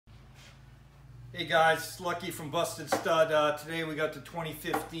Hey guys, Lucky from Busted Stud. Today we got the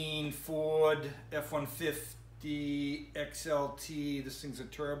 2015 Ford F-150 XLT. This thing's a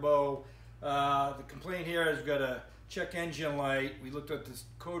turbo. The complaint here is we've got a check engine light. We looked at this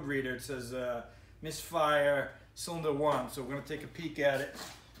code reader. It says misfire cylinder 1. So we're going to take a peek at it.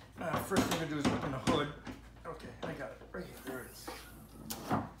 First thing we're going to do is open the hood. Okay, I got it right here. There it is.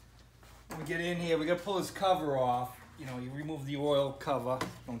 When we get in here, we got to pull this cover off. You know, you remove the oil cover,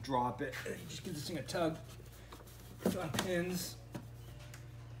 don't drop it. You just give this thing a tug. It's on pins.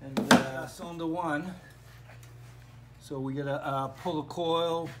 And cylinder 1. So we gotta pull the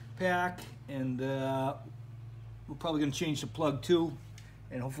coil pack, and we're probably gonna change the plug too.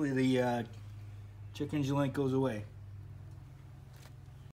 And hopefully the check engine light goes away.